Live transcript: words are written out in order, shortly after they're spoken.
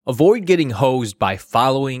Avoid getting hosed by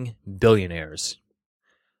following billionaires.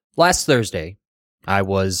 Last Thursday, I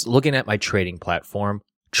was looking at my trading platform,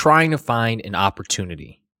 trying to find an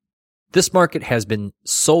opportunity. This market has been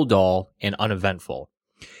so dull and uneventful.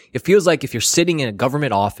 It feels like if you're sitting in a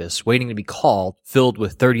government office waiting to be called, filled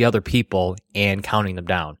with 30 other people and counting them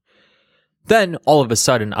down. Then, all of a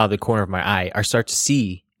sudden, out of the corner of my eye, I start to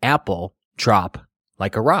see Apple drop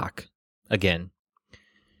like a rock again.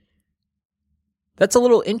 That's a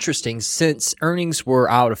little interesting since earnings were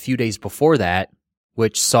out a few days before that,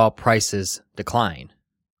 which saw prices decline.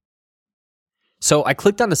 So I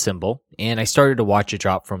clicked on the symbol and I started to watch it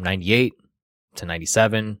drop from 98 to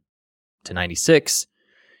 97 to 96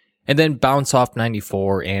 and then bounce off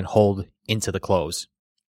 94 and hold into the close.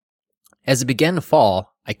 As it began to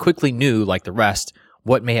fall, I quickly knew, like the rest,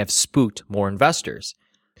 what may have spooked more investors.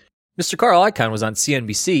 Mr. Carl Icahn was on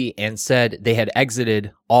CNBC and said they had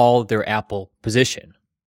exited all their Apple position.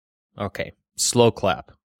 Okay, slow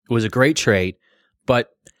clap. It was a great trade,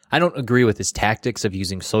 but I don't agree with his tactics of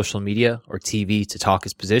using social media or TV to talk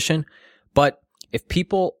his position. But if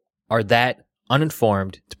people are that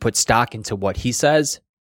uninformed to put stock into what he says,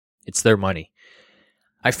 it's their money.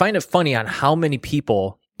 I find it funny on how many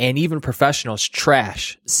people and even professionals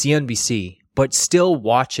trash CNBC, but still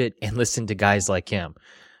watch it and listen to guys like him.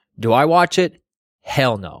 Do I watch it?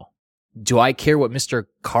 Hell no. Do I care what Mr.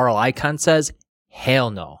 Carl Icahn says?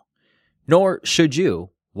 Hell no. Nor should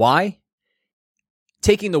you. Why?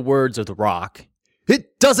 Taking the words of The Rock,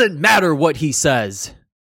 it doesn't matter what he says.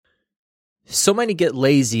 So many get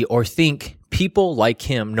lazy or think people like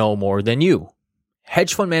him know more than you.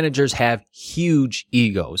 Hedge fund managers have huge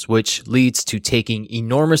egos, which leads to taking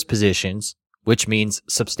enormous positions, which means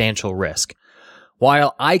substantial risk.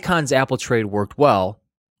 While Icahn's Apple trade worked well,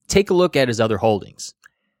 take a look at his other holdings.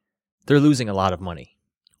 They're losing a lot of money.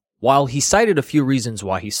 While he cited a few reasons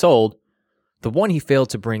why he sold, the one he failed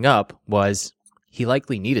to bring up was he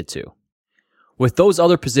likely needed to. With those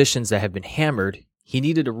other positions that have been hammered, he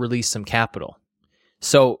needed to release some capital.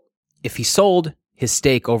 So if he sold his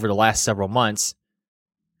stake over the last several months,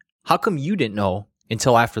 how come you didn't know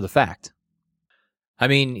until after the fact? I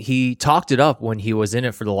mean, he talked it up when he was in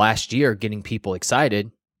it for the last year, getting people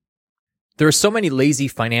excited. There are so many lazy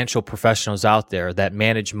financial professionals out there that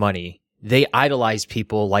manage money. They idolize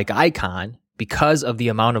people like Icahn because of the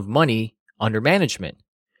amount of money under management,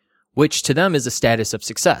 which to them is a status of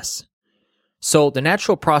success. So the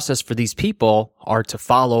natural process for these people are to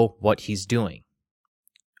follow what he's doing.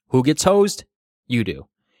 Who gets hosed? You do.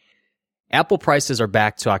 Apple prices are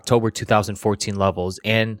back to October 2014 levels,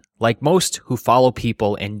 and like most who follow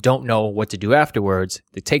people and don't know what to do afterwards,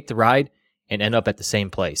 they take the ride and end up at the same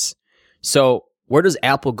place. So where does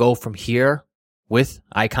Apple go from here with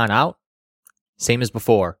Icahn out? Same as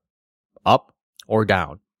before, up or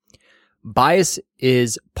down. Bias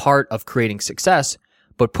is part of creating success,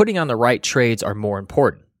 but putting on the right trades are more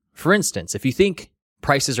important. For instance, if you think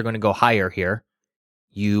prices are going to go higher here,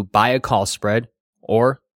 you buy a call spread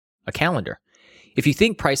or a calendar. If you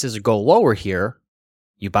think prices go lower here,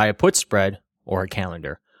 you buy a put spread or a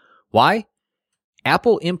calendar. Why?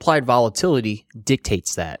 Apple implied volatility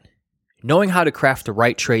dictates that. Knowing how to craft the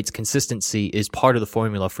right trades consistency is part of the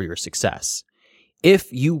formula for your success.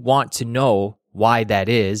 If you want to know why that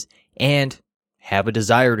is and have a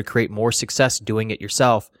desire to create more success doing it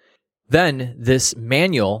yourself, then this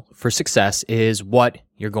manual for success is what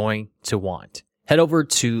you're going to want. Head over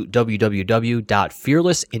to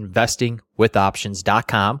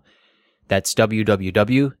www.fearlessinvestingwithoptions.com. That's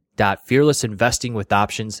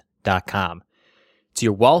www.fearlessinvestingwithoptions.com. To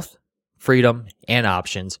your wealth, freedom, and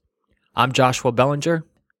options. I'm Joshua Bellinger,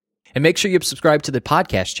 and make sure you subscribe to the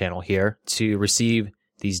podcast channel here to receive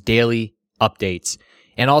these daily updates.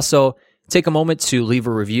 And also take a moment to leave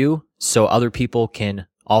a review so other people can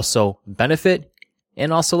also benefit,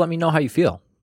 and also let me know how you feel.